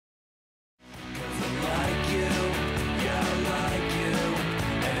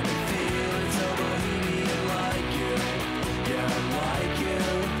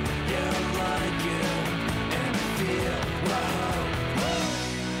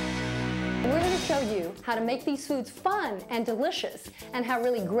show you how to make these foods fun and delicious and how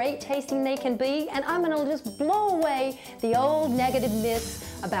really great tasting they can be, and I'm going to just blow away the old negative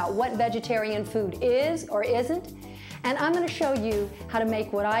myths about what vegetarian food is or isn't, and I'm going to show you how to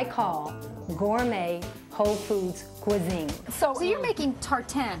make what I call gourmet whole foods cuisine. So you're making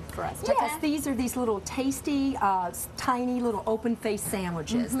tartine for us. Yes. These are these little tasty, tiny little open-faced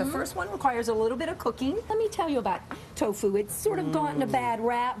sandwiches. The first one requires a little bit of cooking. Let me tell you about tofu. It's sort of gotten a bad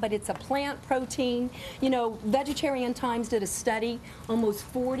rap, but it's a plant protein. You know, Vegetarian Times did a study. Almost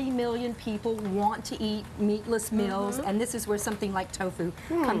 40 million people want to eat meatless meals, and this is where something like tofu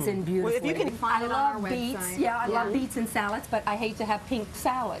comes in beautifully. Well, if you can find it on our beets. website. Yeah, I love beets and salads, but I hate to have pink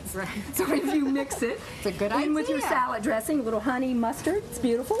salads. Right. So if you mix it, It's a good in with your idea. salad dressing, a little honey mustard. It's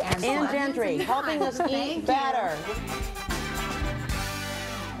beautiful. Ann Gentry, helping us eat better.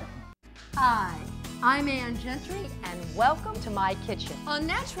 Hi, I'm Ann Gentry, and welcome to my kitchen. On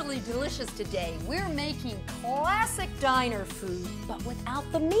Naturally Delicious today, we're making classic diner food, but without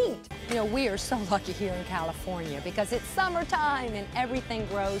the meat. You know, we are so lucky here in California because it's summertime and everything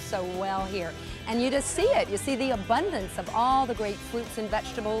grows so well here. And you just see it. You see the abundance of all the great fruits and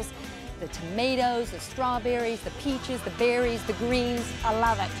vegetables, the tomatoes, the strawberries, the peaches, the berries, the greens. I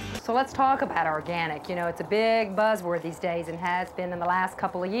love it. So let's talk about organic. You know, it's a big buzzword these days and has been in the last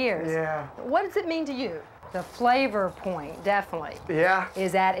couple of years. Yeah. What does it mean to you? The flavor point, definitely. Yeah.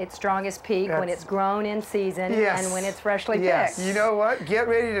 Is at its strongest peak when it's grown in season and when it's freshly picked. You know what? Get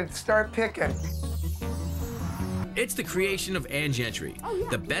ready to start picking. It's the creation of Ann Gentry,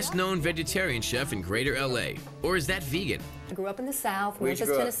 the best-known vegetarian chef in Greater LA. Or is that vegan? I grew up in the South, Where'd you Memphis,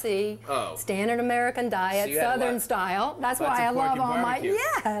 grow up? Tennessee. Oh. Standard American diet, So you had Southern what? style. That's Lots why I of pork love and all my. barbecue.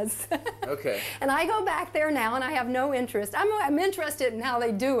 Yes. Okay. And I go back there now, and I have no interest. I'm interested in how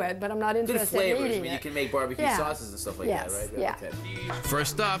they do it, but I'm not Good interested in flavors. I eating mean, it. you can make barbecue Yeah. sauces and stuff like Yes, that, right? yeah. Okay.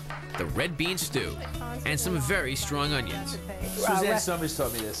 First up, the red bean stew and some very strong onions. Suzanne Summers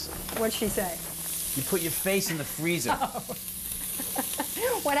taught me this. What'd she say? You put your face in the freezer.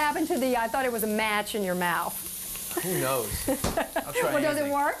 What happened to the? I thought it was a match in your mouth. Who knows? I'll try Well, does it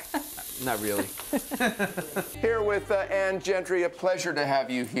anything. work? Not really. Here with Ann Gentry, a pleasure to have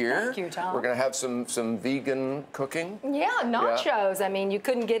you here. Thank you, Tom. We're going to have some vegan cooking. Yeah, nachos. I mean, you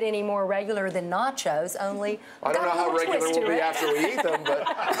couldn't get any more regular than nachos, only I don't know got a how little regular twist we'll to be it. after we eat them,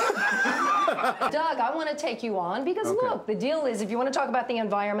 but Doug, I want to take you on because look, the deal is if you want to talk about the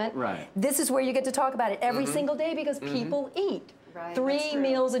environment, Right. this is where you get to talk about it every single day because people eat. Right, 3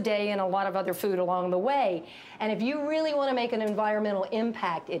 meals a day and a lot of other food along the way. And if you really want to make an environmental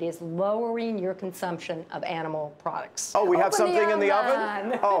impact, it is lowering your consumption of animal products. oh, we have Open something in the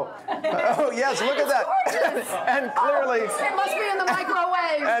oven? Oh, oh yes, look at that. And clearly, It must be in the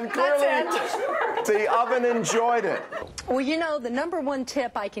microwave. and That's it. clearly, the oven enjoyed it. Well, you know, the #1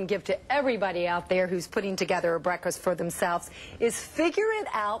 tip I can give to everybody out there who's putting together a breakfast for themselves is figure it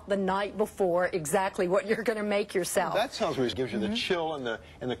out the night before exactly what you're going to make yourself. That tells me it gives you the chill and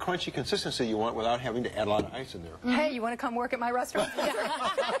the crunchy consistency you want without having to add a lot of ice in there. Hey, you want to come work at my restaurant?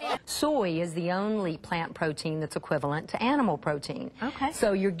 Soy is the only plant protein that's equivalent to animal protein. Okay.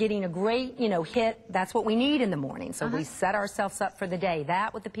 So you're getting a great, you know, hit. That's what we need in the morning. So we set ourselves up for the day.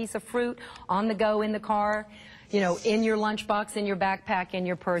 That with a piece of fruit on the go in the car, you know, in your lunchbox, in your backpack, in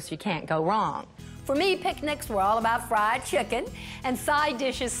your purse, you can't go wrong. For me, picnics were all about fried chicken and side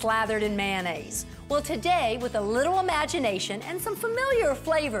dishes slathered in mayonnaise. Well, today, with a little imagination and some familiar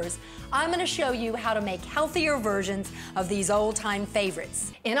flavors, I'm going to show you how to make healthier versions of these old-time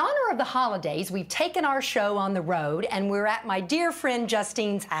favorites. In honor of the holidays, we've taken our show on the road, and we're at my dear friend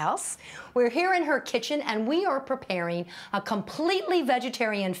Justine's house. We're here in her kitchen, and we are preparing a completely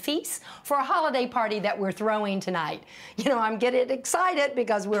vegetarian feast for a holiday party that we're throwing tonight. You know, I'm getting excited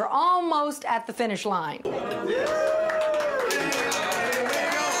because we're almost at the finish line.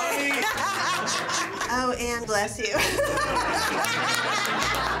 Oh, Ann, bless you.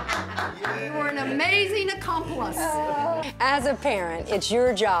 You were an amazing accomplice. As a parent, it's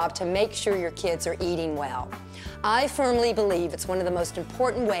your job to make sure your kids are eating well. I firmly believe it's one of the most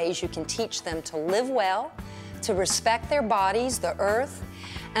important ways you can teach them to live well, to respect their bodies, the earth,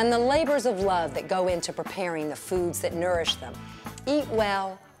 and the labors of love that go into preparing the foods that nourish them. Eat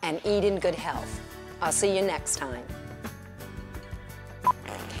well and eat in good health. I'll see you next time.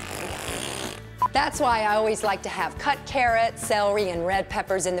 That's why I always like to have cut carrots, celery, and red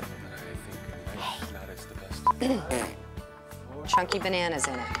peppers in the... Chunky bananas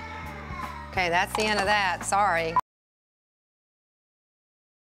in it. Okay, that's the end of that. Sorry.